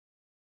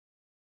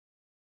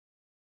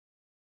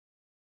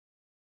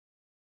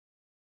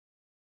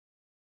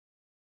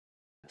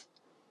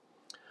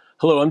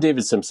Hello, I'm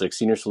David Simsick,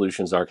 Senior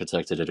Solutions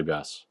Architect at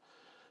AWS.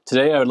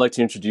 Today, I would like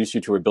to introduce you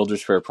to our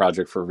Builders Fair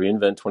project for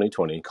reInvent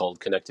 2020 called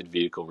Connected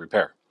Vehicle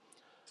Repair.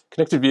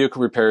 Connected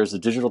Vehicle Repair is a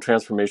digital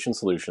transformation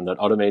solution that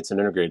automates and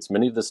integrates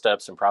many of the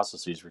steps and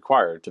processes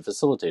required to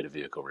facilitate a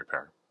vehicle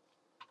repair.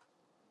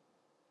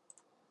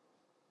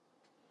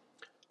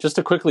 Just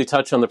to quickly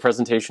touch on the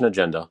presentation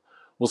agenda,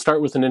 we'll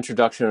start with an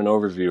introduction and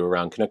overview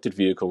around connected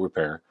vehicle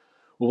repair.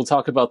 We'll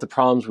talk about the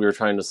problems we are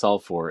trying to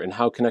solve for and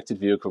how connected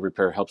vehicle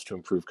repair helps to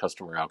improve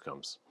customer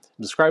outcomes.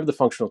 Describe the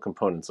functional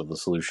components of the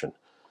solution.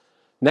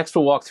 Next,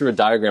 we'll walk through a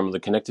diagram of the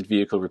connected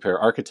vehicle repair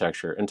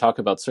architecture and talk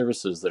about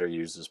services that are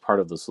used as part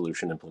of the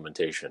solution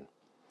implementation.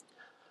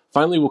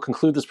 Finally, we'll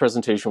conclude this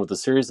presentation with a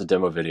series of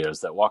demo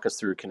videos that walk us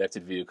through a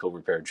connected vehicle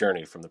repair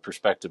journey from the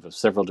perspective of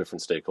several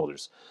different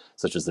stakeholders,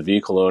 such as the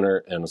vehicle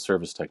owner and a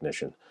service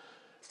technician.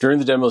 During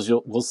the demos,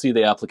 we'll see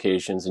the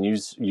applications and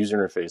user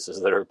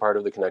interfaces that are part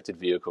of the connected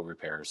vehicle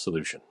repair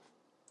solution.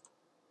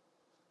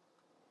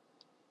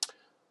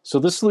 So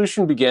this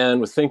solution began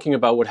with thinking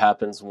about what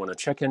happens when a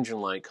check engine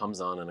light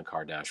comes on in a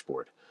car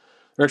dashboard.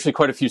 There are actually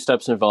quite a few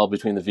steps involved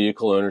between the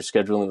vehicle owner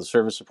scheduling the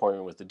service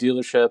appointment with the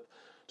dealership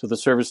to the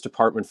service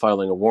department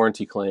filing a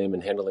warranty claim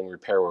and handling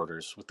repair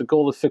orders with the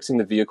goal of fixing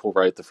the vehicle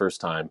right the first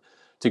time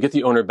to get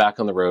the owner back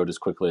on the road as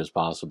quickly as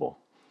possible.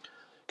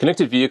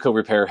 Connected vehicle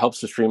repair helps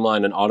to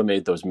streamline and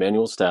automate those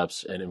manual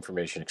steps and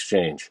information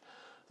exchange.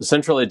 The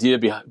central idea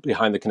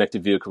behind the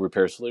connected vehicle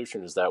repair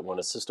solution is that when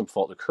a system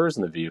fault occurs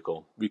in the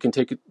vehicle, we can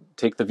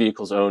take the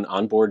vehicle's own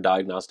onboard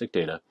diagnostic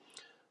data,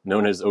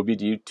 known as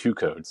OBD2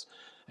 codes,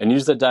 and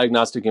use that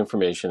diagnostic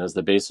information as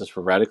the basis for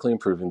radically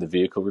improving the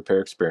vehicle repair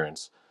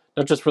experience,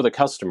 not just for the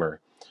customer,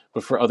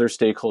 but for other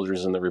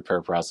stakeholders in the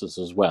repair process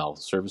as well,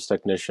 service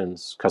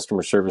technicians,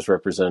 customer service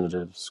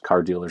representatives,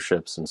 car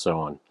dealerships, and so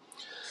on.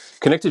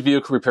 Connected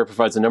vehicle repair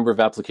provides a number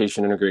of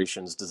application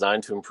integrations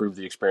designed to improve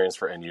the experience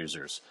for end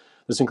users.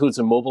 This includes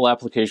a mobile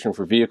application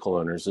for vehicle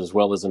owners as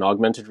well as an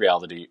augmented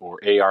reality or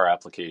AR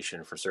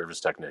application for service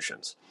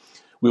technicians.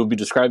 We will be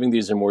describing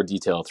these in more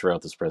detail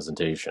throughout this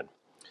presentation.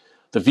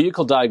 The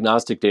vehicle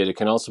diagnostic data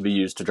can also be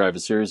used to drive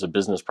a series of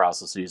business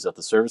processes at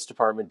the service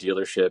department,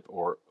 dealership,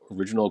 or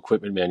original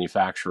equipment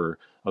manufacturer,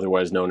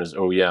 otherwise known as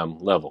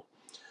OEM, level.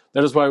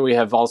 That is why we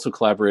have also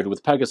collaborated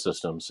with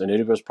Pegasystems, an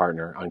AWS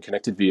partner, on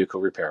connected vehicle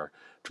repair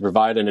to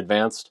provide an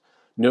advanced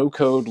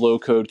no-code,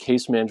 low-code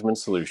case management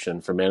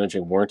solution for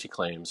managing warranty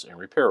claims and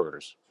repair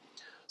orders.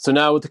 So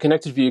now with the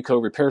connected vehicle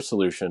repair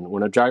solution,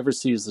 when a driver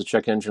sees the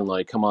check engine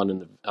light come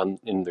on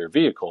in their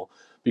vehicle,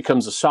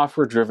 becomes a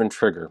software-driven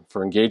trigger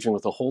for engaging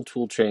with a whole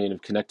tool chain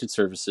of connected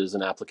services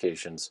and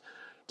applications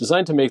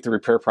designed to make the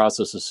repair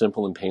process as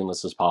simple and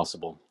painless as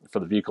possible for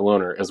the vehicle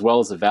owner, as well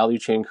as a value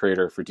chain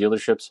creator for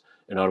dealerships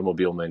and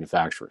automobile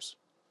manufacturers.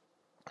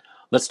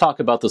 Let's talk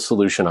about the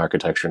solution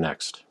architecture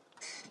next.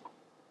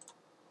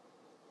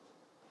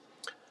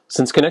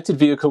 Since connected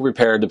vehicle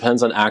repair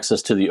depends on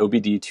access to the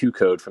OBD2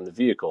 code from the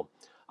vehicle,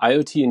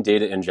 IoT and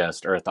data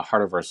ingest are at the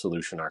heart of our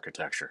solution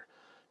architecture.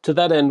 To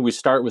that end, we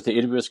start with the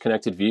AWS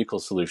Connected Vehicle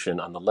solution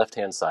on the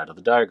left-hand side of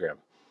the diagram.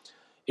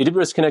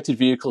 AWS Connected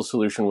Vehicle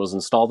solution was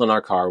installed on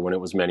our car when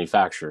it was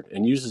manufactured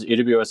and uses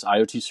AWS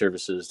IoT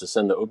services to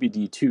send the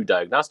OBD2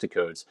 diagnostic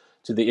codes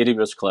to the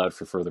AWS cloud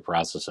for further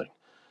processing.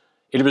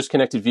 AWS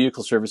Connected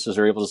Vehicle services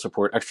are able to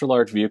support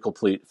extra-large vehicle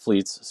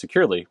fleets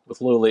securely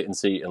with low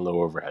latency and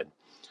low overhead.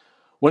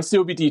 Once the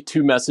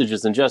OBD2 message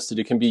is ingested,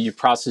 it can be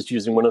processed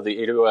using one of the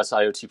AWS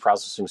IoT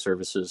processing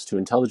services to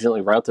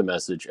intelligently route the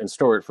message and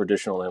store it for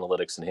additional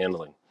analytics and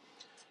handling.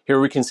 Here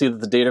we can see that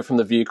the data from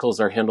the vehicles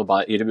are handled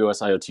by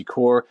AWS IoT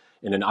Core,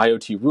 and an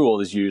IoT rule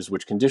is used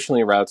which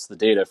conditionally routes the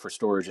data for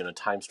storage in a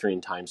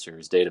time-stream time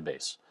series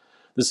database.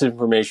 This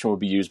information will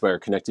be used by our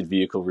connected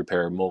vehicle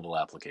repair mobile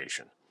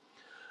application.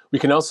 We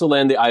can also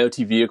land the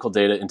IoT vehicle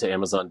data into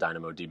Amazon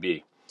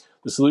DynamoDB.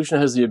 The solution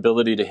has the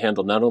ability to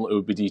handle not only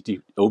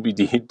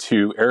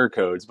OBD2 error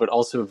codes, but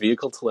also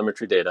vehicle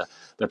telemetry data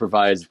that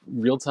provides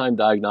real-time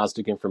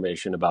diagnostic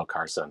information about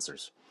car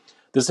sensors.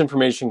 This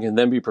information can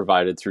then be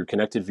provided through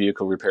connected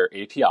vehicle repair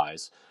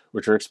APIs,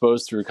 which are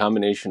exposed through a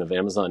combination of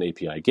Amazon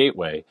API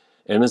Gateway,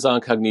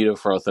 Amazon Cognito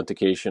for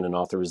authentication and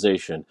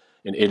authorization,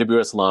 and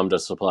AWS Lambda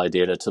supply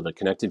data to the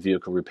connected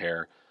vehicle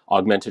repair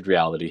augmented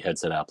reality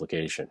headset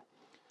application.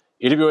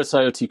 AWS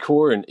IoT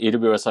Core and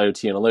AWS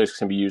IoT Analytics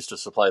can be used to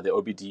supply the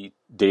OBD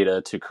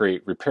data to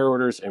create repair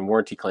orders and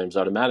warranty claims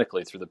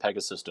automatically through the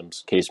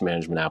Pegasystems case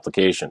management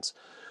applications.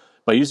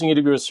 By using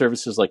AWS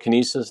services like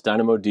Kinesis,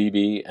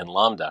 DynamoDB, and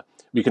Lambda,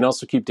 we can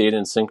also keep data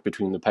in sync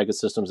between the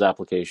Pegasystems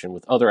application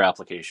with other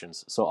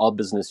applications so all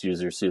business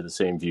users see the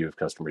same view of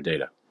customer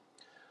data.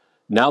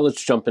 Now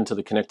let's jump into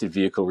the connected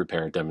vehicle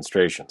repair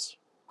demonstrations.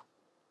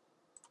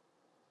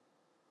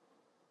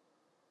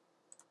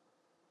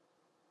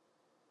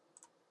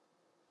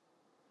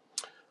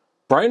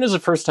 Brian is a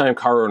first-time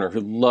car owner who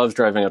loves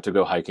driving out to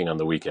go hiking on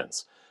the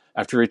weekends.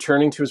 After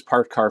returning to his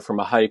parked car from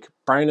a hike,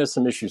 Brian has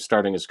some issues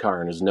starting his car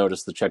and has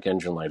noticed the check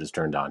engine light is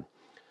turned on.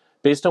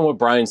 Based on what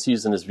Brian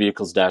sees in his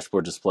vehicle's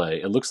dashboard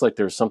display, it looks like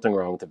there is something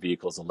wrong with the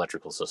vehicle's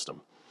electrical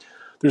system.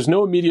 There's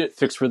no immediate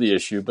fix for the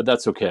issue, but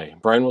that's okay.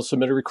 Brian will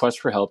submit a request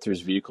for help through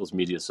his vehicle's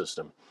media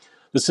system.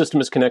 The system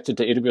is connected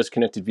to AWS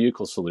Connected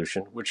Vehicle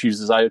Solution, which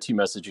uses IoT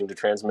messaging to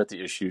transmit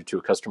the issue to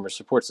a customer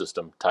support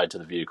system tied to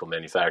the vehicle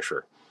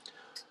manufacturer.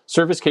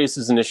 Service case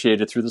is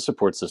initiated through the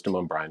support system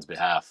on Brian's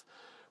behalf.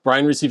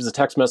 Brian receives a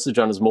text message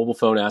on his mobile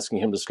phone asking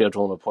him to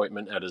schedule an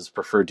appointment at his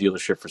preferred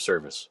dealership for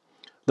service.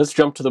 Let's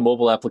jump to the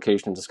mobile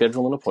application to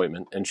schedule an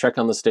appointment and check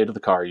on the state of the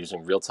car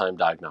using real-time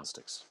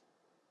diagnostics.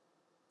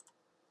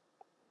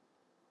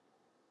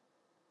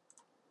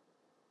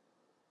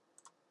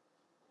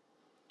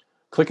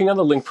 Clicking on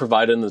the link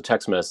provided in the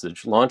text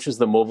message launches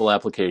the mobile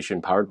application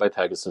powered by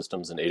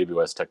Pegasystems and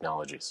AWS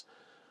technologies.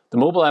 The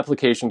mobile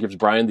application gives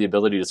Brian the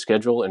ability to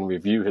schedule and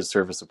review his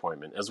service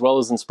appointment, as well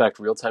as inspect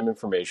real-time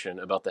information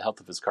about the health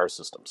of his car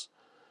systems.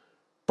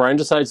 Brian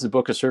decides to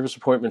book a service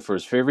appointment for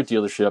his favorite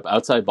dealership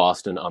outside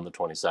Boston on the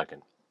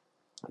 22nd.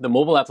 The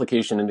mobile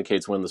application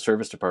indicates when the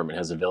service department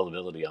has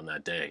availability on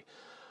that day.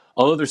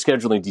 All other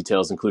scheduling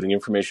details, including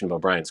information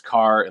about Brian's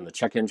car and the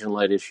check engine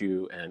light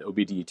issue and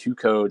OBD2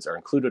 codes, are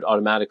included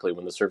automatically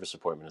when the service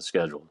appointment is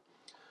scheduled.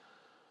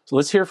 So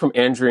let's hear from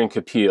Andrea and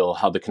Kapil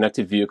how the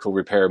Connected Vehicle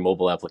Repair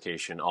mobile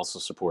application also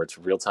supports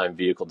real-time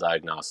vehicle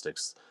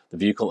diagnostics the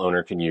vehicle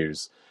owner can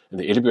use, and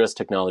the AWS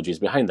technologies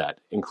behind that,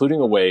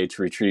 including a way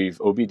to retrieve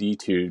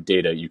OBD2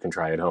 data you can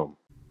try at home.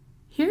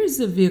 Here is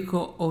the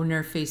vehicle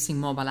owner-facing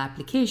mobile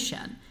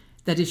application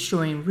that is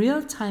showing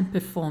real-time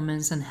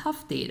performance and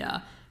health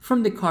data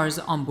from the car's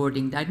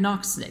onboarding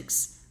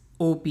diagnostics,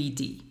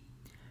 OBD.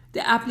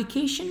 The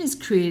application is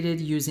created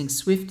using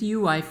Swift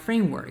UI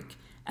framework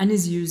and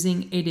is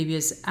using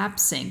AWS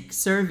AppSync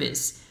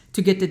service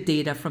to get the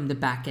data from the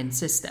backend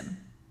system.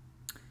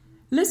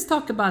 Let's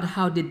talk about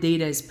how the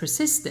data is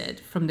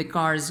persisted from the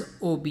car's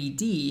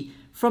OBD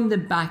from the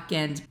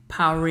backend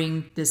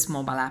powering this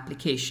mobile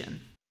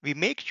application. We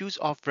make use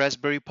of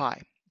Raspberry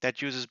Pi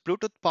that uses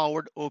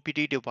Bluetooth-powered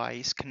OBD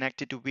device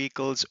connected to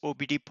vehicle's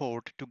OBD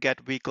port to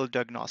get vehicle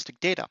diagnostic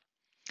data.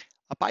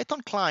 A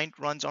Python client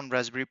runs on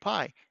Raspberry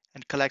Pi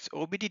and collects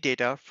OBD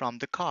data from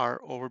the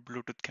car over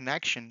Bluetooth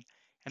connection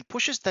and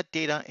pushes that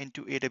data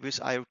into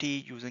AWS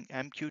IoT using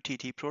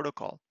MQTT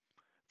protocol.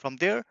 From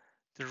there,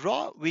 the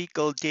raw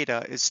vehicle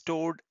data is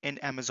stored in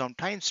Amazon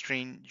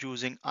TimeStream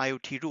using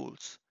IoT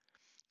rules.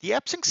 The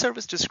AppSync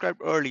service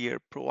described earlier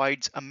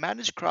provides a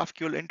managed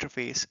GraphQL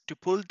interface to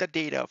pull the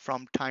data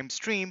from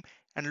TimeStream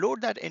and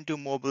load that into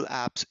mobile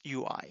apps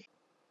UI.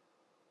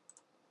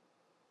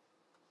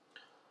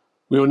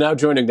 We will now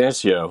join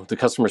Ignacio, the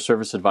customer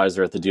service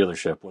advisor at the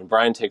dealership, when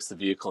Brian takes the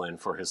vehicle in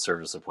for his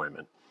service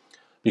appointment.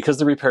 Because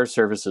the repair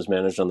service is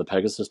managed on the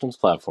Pegasystems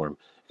platform,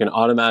 it can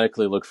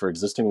automatically look for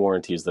existing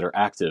warranties that are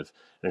active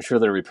and ensure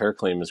that a repair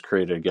claim is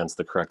created against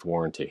the correct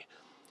warranty.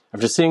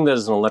 After seeing that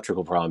as an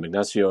electrical problem,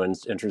 Ignacio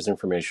enters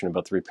information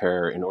about the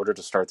repair in order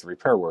to start the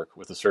repair work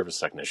with a service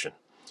technician.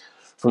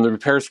 From the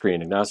repair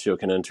screen, Ignacio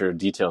can enter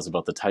details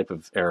about the type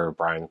of error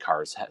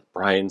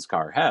Brian's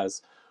car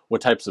has,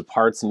 what types of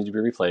parts need to be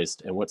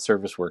replaced, and what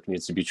service work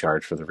needs to be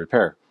charged for the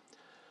repair.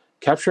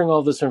 Capturing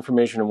all this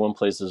information in one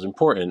place is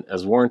important,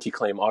 as warranty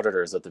claim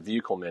auditors at the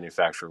vehicle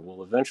manufacturer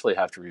will eventually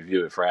have to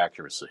review it for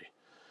accuracy.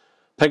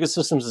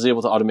 Pegasystems is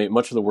able to automate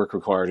much of the work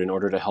required in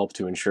order to help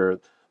to ensure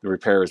the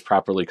repair is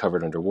properly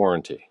covered under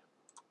warranty.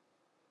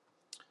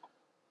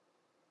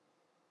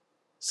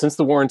 Since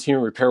the warranty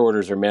and repair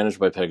orders are managed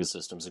by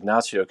Pegasystems,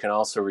 Ignacio can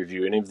also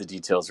review any of the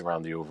details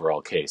around the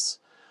overall case.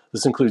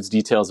 This includes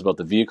details about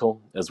the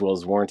vehicle, as well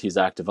as warranties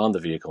active on the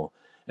vehicle,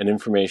 and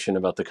information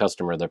about the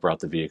customer that brought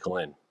the vehicle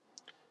in.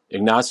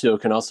 Ignacio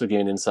can also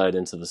gain insight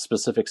into the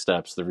specific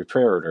steps the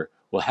repair order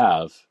will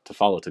have to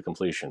follow to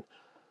completion.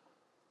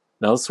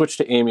 Now let's switch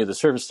to Amy, the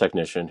service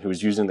technician, who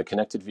is using the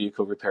Connected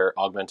Vehicle Repair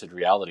augmented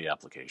reality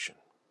application.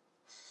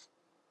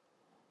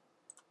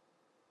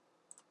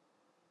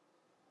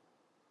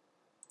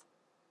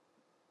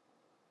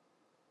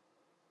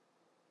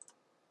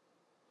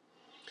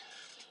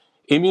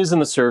 Amy is in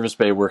the service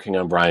bay working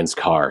on Brian's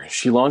car.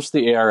 She launched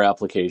the AR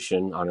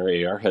application on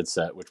her AR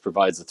headset, which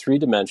provides a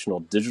three-dimensional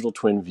digital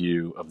twin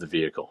view of the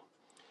vehicle.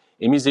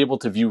 Amy is able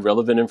to view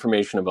relevant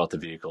information about the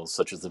vehicle,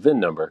 such as the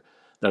VIN number,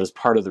 that is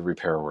part of the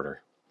repair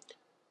order.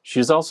 She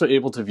is also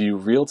able to view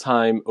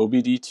real-time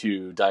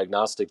OBD2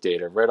 diagnostic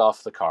data right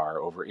off the car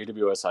over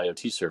AWS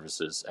IoT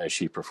services as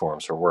she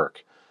performs her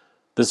work.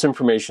 This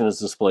information is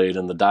displayed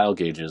in the dial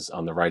gauges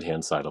on the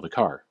right-hand side of the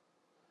car.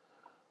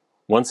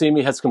 Once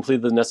Amy has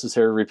completed the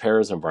necessary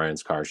repairs on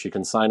Brian's car, she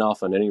can sign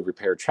off on any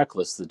repair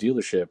checklists the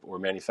dealership or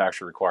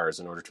manufacturer requires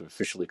in order to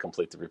officially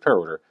complete the repair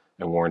order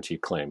and warranty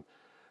claim.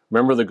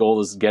 Remember, the goal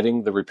is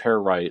getting the repair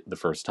right the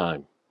first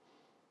time.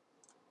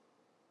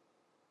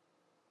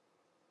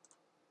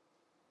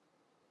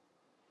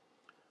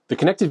 The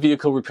Connected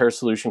Vehicle Repair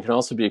solution can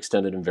also be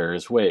extended in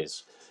various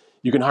ways.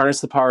 You can harness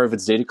the power of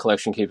its data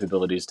collection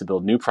capabilities to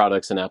build new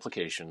products and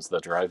applications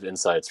that derive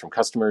insights from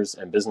customers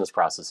and business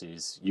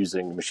processes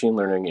using machine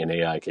learning and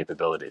AI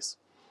capabilities.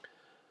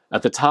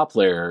 At the top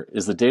layer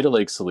is the data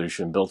lake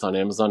solution built on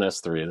Amazon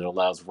S3 that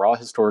allows raw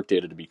historic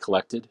data to be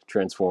collected,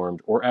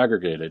 transformed, or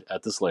aggregated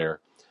at this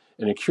layer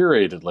and a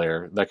curated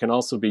layer that can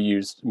also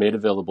be made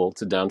available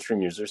to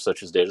downstream users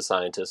such as data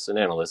scientists and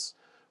analysts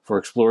for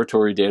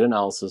exploratory data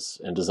analysis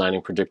and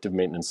designing predictive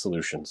maintenance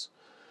solutions.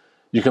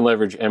 You can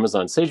leverage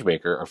Amazon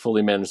SageMaker, a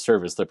fully managed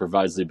service that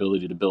provides the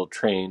ability to build,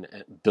 train,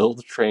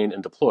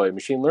 and deploy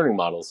machine learning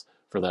models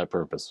for that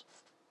purpose.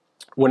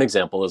 One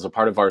example, as a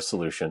part of our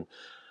solution,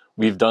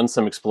 we've done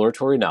some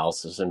exploratory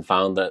analysis and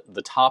found that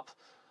the top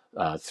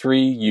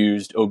 3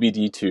 used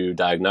OBD2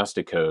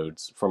 diagnostic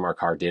codes from our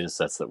car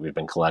datasets that we've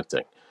been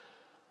collecting.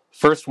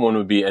 First one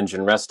would be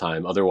engine rest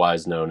time,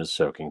 otherwise known as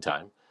soaking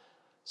time.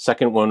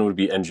 Second one would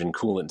be engine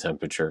coolant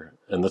temperature.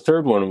 And the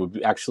third one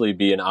would actually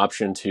be an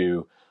option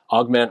to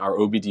augment our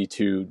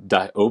OBD2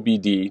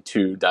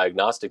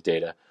 diagnostic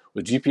data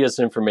with GPS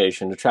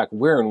information to track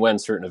where and when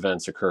certain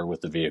events occur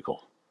with the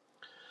vehicle.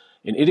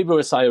 An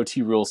AWS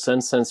IoT rule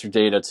sends sensor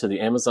data to the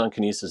Amazon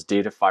Kinesis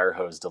data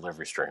firehose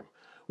delivery stream,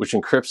 which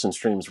encrypts and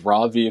streams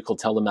raw vehicle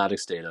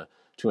telematics data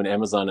to an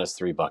Amazon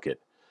S3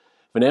 bucket.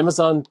 If an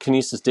Amazon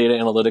Kinesis data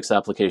analytics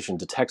application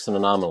detects an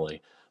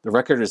anomaly, the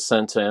record is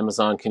sent to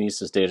Amazon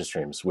Kinesis data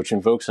streams, which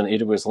invokes an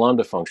AWS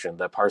Lambda function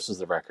that parses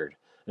the record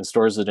and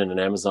stores it in an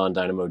Amazon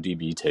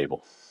DynamoDB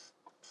table.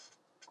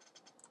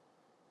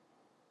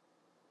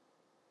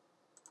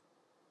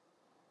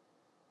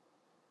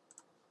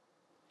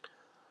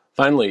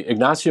 Finally,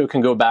 Ignacio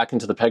can go back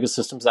into the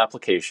Pegasystems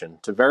application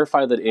to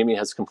verify that Amy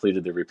has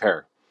completed the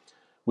repair.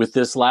 With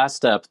this last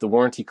step, the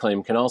warranty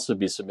claim can also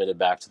be submitted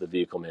back to the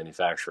vehicle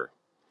manufacturer.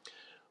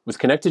 With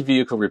connected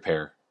vehicle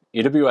repair,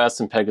 AWS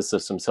and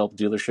Pegasystems help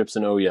dealerships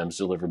and OEMs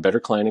deliver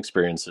better client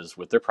experiences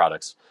with their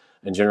products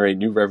and generate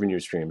new revenue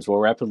streams while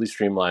rapidly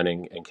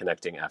streamlining and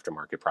connecting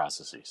aftermarket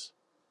processes.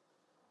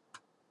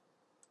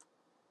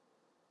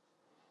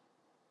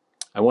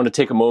 I want to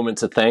take a moment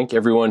to thank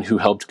everyone who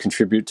helped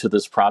contribute to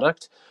this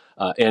project,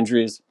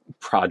 Andrea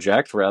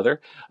Sabet,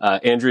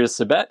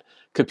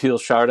 Kapil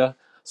Sharda,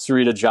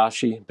 Sarita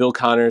Joshi, Bill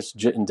Connors,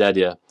 Jit and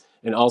Dedya,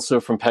 and also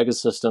from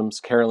Pegasystems,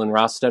 Carolyn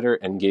Rostetter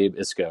and Gabe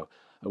Isco.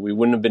 We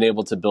wouldn't have been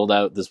able to build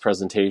out this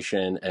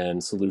presentation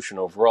and solution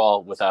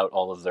overall without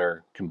all of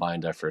their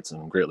combined efforts, and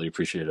I'm greatly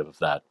appreciative of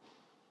that.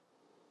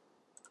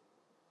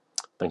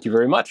 Thank you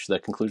very much.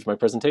 That concludes my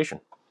presentation.